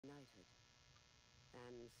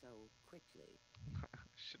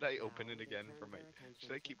Should I open it again for my?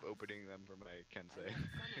 Should I keep opening them for my Kensei?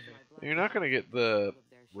 You're not gonna get the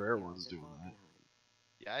rare ones doing that.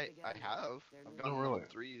 Yeah, I have. I've gotten really?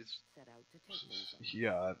 level 3s.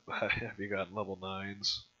 Yeah, have you gotten level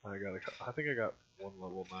 9s? I think I got one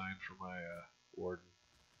level 9 for my warden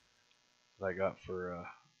that I got for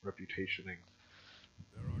reputationing.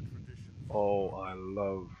 Oh, I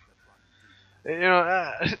love.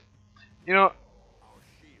 You know,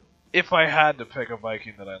 if I had to pick a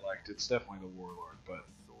Viking that I liked, it's definitely the Warlord. But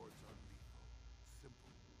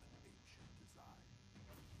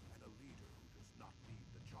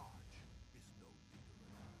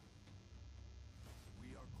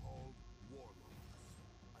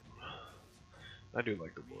I do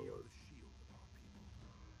like the Warlord.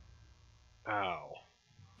 Ow.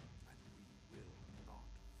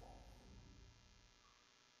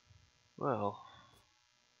 Well.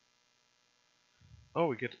 Oh,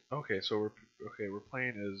 we get. Okay, so we're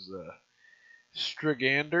playing as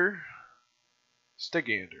Strigander.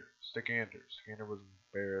 Stigander. Stigander was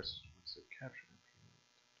embarrassed when Sid captured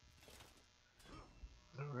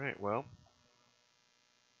him. Alright, well.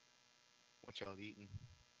 What y'all eating?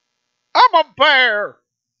 I'm a bear!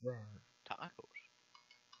 Tacos.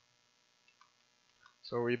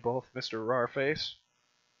 So are we both Mr. Rawrface?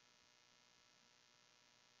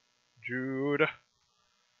 Jude?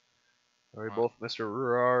 Are we both Mr.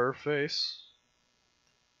 Rawrface?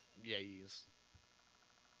 Yes.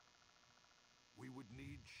 We would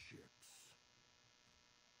need ships.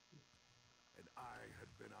 And I had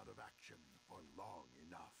been out of action for long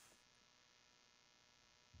enough.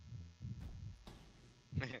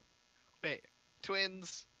 Wait,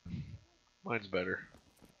 twins. Mine's better.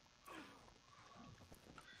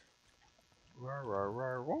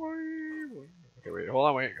 Okay, wait, hold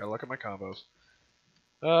on, wait. Gotta look at my combos.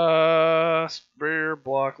 Spear,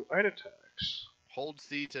 block, light attacks. Hold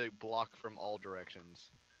C to block from all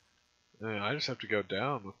directions. Yeah, I just have to go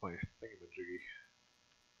down with my thingamajiggy.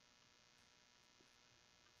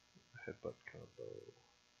 Headbutt combo.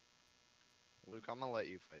 Luke, I'm gonna let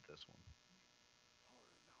you fight this one.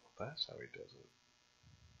 That's how he does it.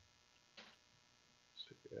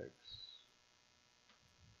 Stick X.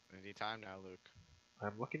 Any time now, Luke.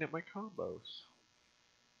 I'm looking at my combos.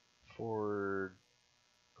 Forward.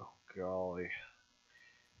 Oh, golly.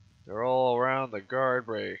 They're all around the guard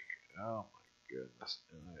break. Oh my goodness.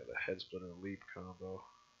 And I got a head splitter leap combo.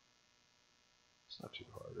 It's not too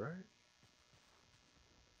hard, right?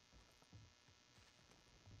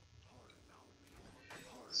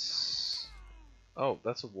 Oh,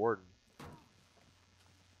 that's a warden.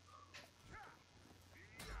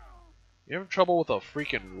 You having trouble with a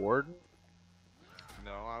freaking warden?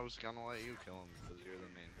 No, I was gonna let you kill him because you're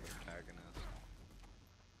the main protagonist.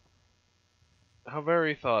 How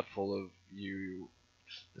very thoughtful of you.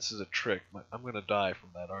 This is a trick. I'm gonna die from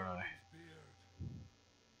that, aren't I?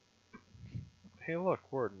 Hey, look,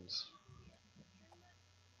 wardens.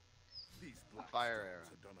 Fire arrow.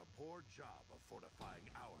 Have done a poor job of fortifying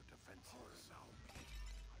our defenses.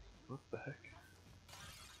 What the heck?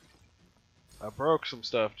 I broke some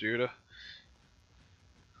stuff, Judah.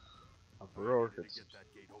 I broke it.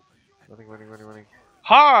 Running.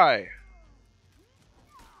 Hi!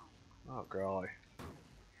 Oh, golly.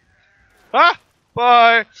 Ah!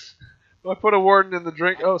 Bye! I put a warden in the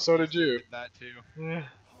drink. Oh, so did you. That too. Yeah.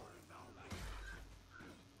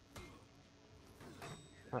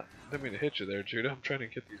 Didn't mean to hit you there, Judah. I'm trying to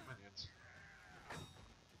get these minions.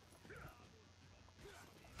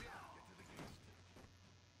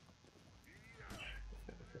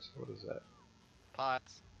 Okay, so what is that?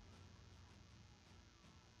 Pots.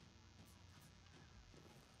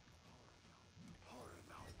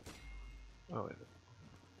 Oh, wait.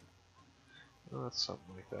 Oh, that's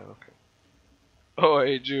something like that. Okay. Oh,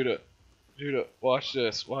 hey, Judah. Judah, watch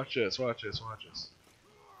this. Watch this. No.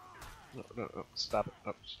 Stop it.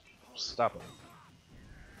 No. Stop it.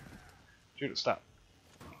 Judah, stop.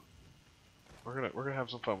 We're gonna have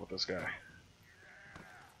some fun with this guy.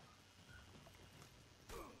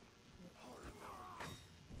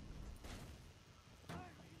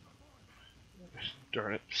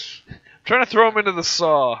 Darn it. I'm trying to throw him into the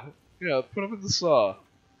saw. Yeah, put him in the saw.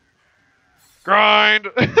 Grind!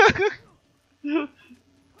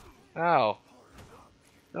 Ow.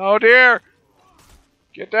 Oh dear!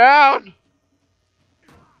 Get down!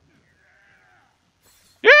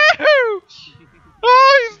 Yahoo!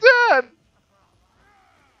 Oh, he's dead!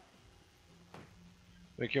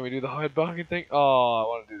 Wait, can we do the head bonking thing? Oh, I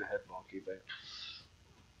want to do the head bonking thing.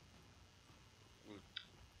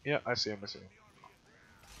 Yeah, I see him.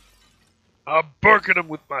 I'm barking him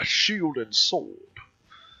with my shield and sword.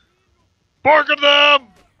 Bark at them!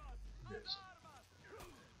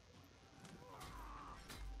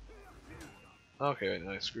 Okay,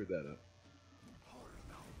 I screwed that up.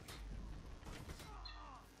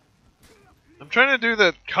 I'm trying to do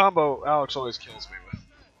the combo Alex always kills me with.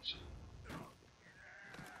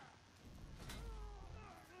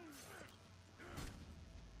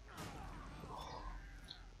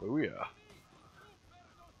 Booyah.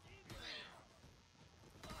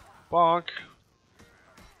 Bonk.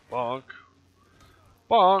 Bonk.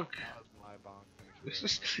 Bonk. That was my bonk. This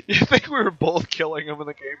is, you think we were both killing him and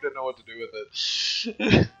the game didn't know what to do with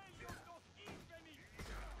it.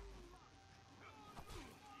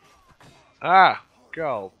 Ah!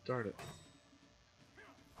 God darn it.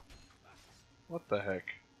 What the heck?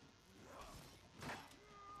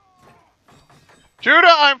 Judah,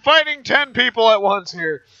 I'm fighting 10 people at once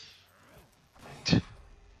here. If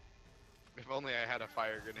only I had a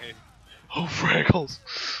fire grenade. Oh, Fraggles.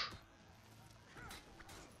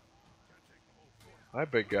 Hi,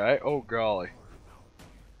 big guy. Oh, golly.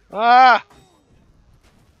 Ah!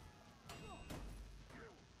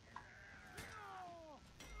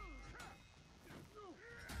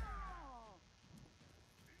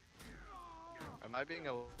 Am I being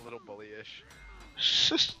a little bullyish?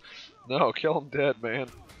 No, kill him dead, man.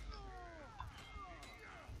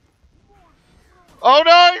 Oh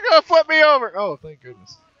no, you're gonna flip me over! Oh, thank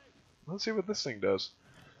goodness. Let's see what this thing does.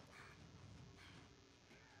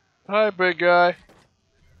 Hi, big guy.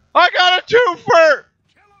 I got a twofer!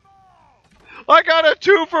 I got a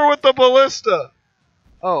twofer with the ballista!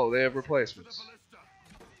 Oh, they have replacements.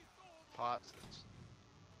 Pots.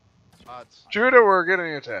 Pots. Judah, we're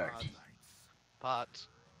getting attacked. Pots.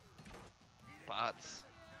 Pots.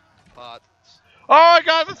 Pots. Oh, I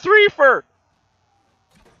got the threefer!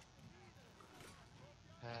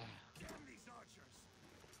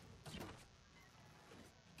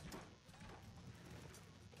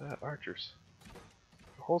 Archers.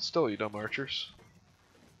 Hold still, you dumb archers.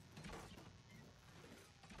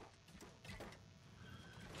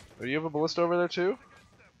 Oh, you have a ballista over there too?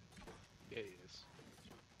 Yeah, he is.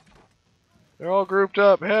 They're all grouped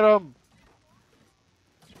up. Hit them!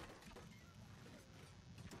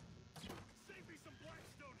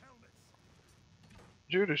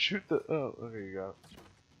 Judah, shoot the. Oh, okay, you got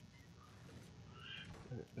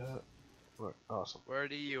it. Right, awesome. Where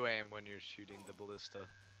do you aim when you're shooting the ballista?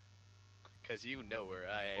 Because you know where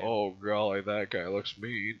I am. Oh, golly, that guy looks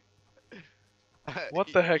mean.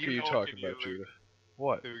 What the heck are you talking about, Judah?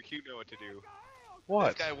 What? Luke, you know what to do.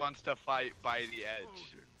 What? This guy wants to fight by the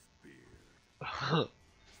edge. Are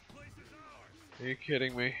you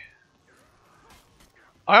kidding me?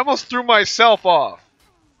 I almost threw myself off.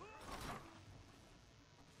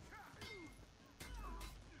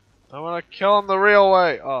 I want to kill him the real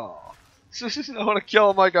way. Oh. I want to kill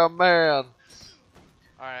him like a man.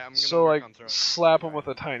 Alright, I'm gonna So, work like, on throwing. slap him with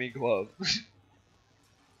a tiny glove.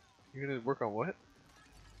 You're gonna work on what?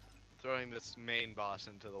 Throwing this main boss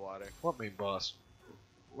into the water. What main boss?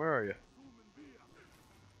 Where are you?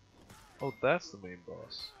 Oh, that's the main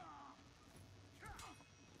boss.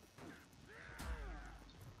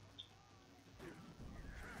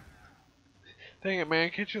 Dang it, man!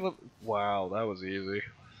 Can't you let? Wow, that was easy.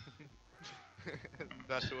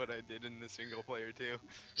 That's what I did in the single player too.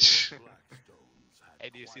 Hey,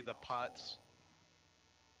 do you see the pots?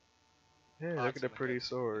 Yeah, Pots look at the in the pretty head.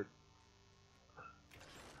 sword.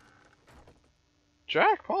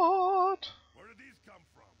 Jackpot! Where did these come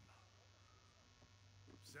from?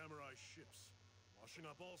 Samurai ships, washing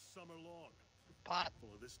up all summer long. Pot. Full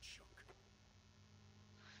of this junk.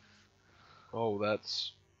 Oh,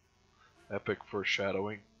 that's epic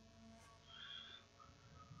foreshadowing.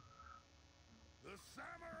 The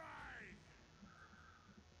samurai!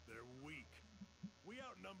 They're weak. We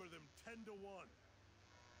outnumber them 10 to 1.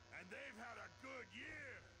 And they've had a good year.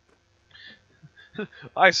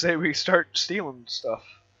 I say we start stealing stuff.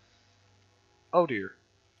 Oh dear.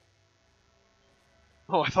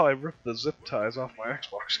 Oh, I thought I ripped the zip ties off my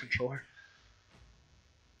Xbox controller.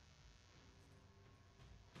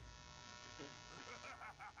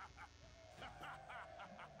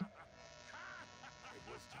 It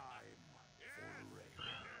was time for rain.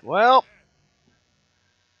 Well,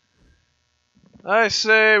 I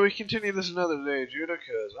say we continue this another day, Judah,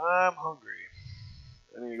 because I'm hungry.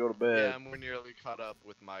 I need to go to bed. Yeah, we're nearly caught up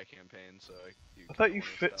with my campaign, so I thought you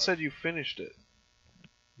said you finished it.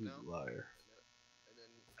 You No. liar. And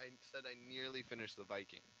then I said I nearly finished the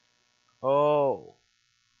Viking. Oh,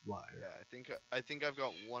 liar. Yeah, I think I've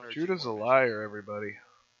got one or Judah's two a more liar, everybody.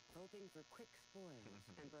 Hoping for quick spoils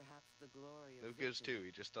and perhaps the glory of missions. Luke is victory, too.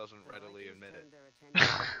 He just doesn't the readily Vikings admit it. turned their attention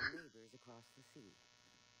to their neighbors across the sea.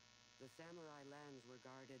 The samurai lands were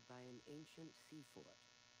guarded by an ancient sea fort,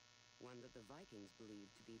 one that the Vikings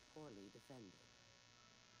believed to be poorly defended.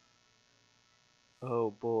 Oh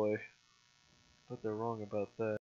boy. But they're wrong about that.